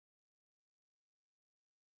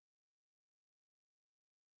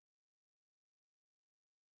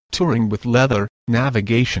touring with leather,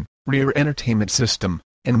 navigation, rear entertainment system,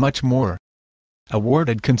 and much more.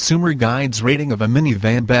 Awarded Consumer Guide's rating of a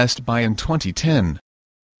Minivan Best Buy in 2010.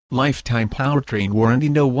 Lifetime powertrain warranty,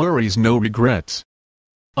 no worries, no regrets.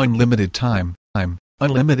 Unlimited time,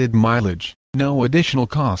 unlimited mileage, no additional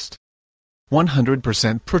cost.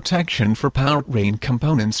 100% protection for powertrain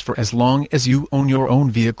components for as long as you own your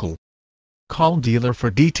own vehicle. Call dealer for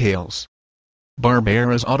details.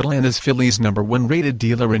 Barbera's Autoland is Philly's #1 rated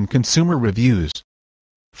dealer in consumer reviews.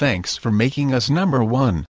 Thanks for making us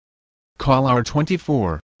 #1. Call our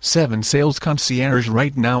 24/7 sales concierge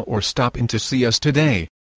right now or stop in to see us today.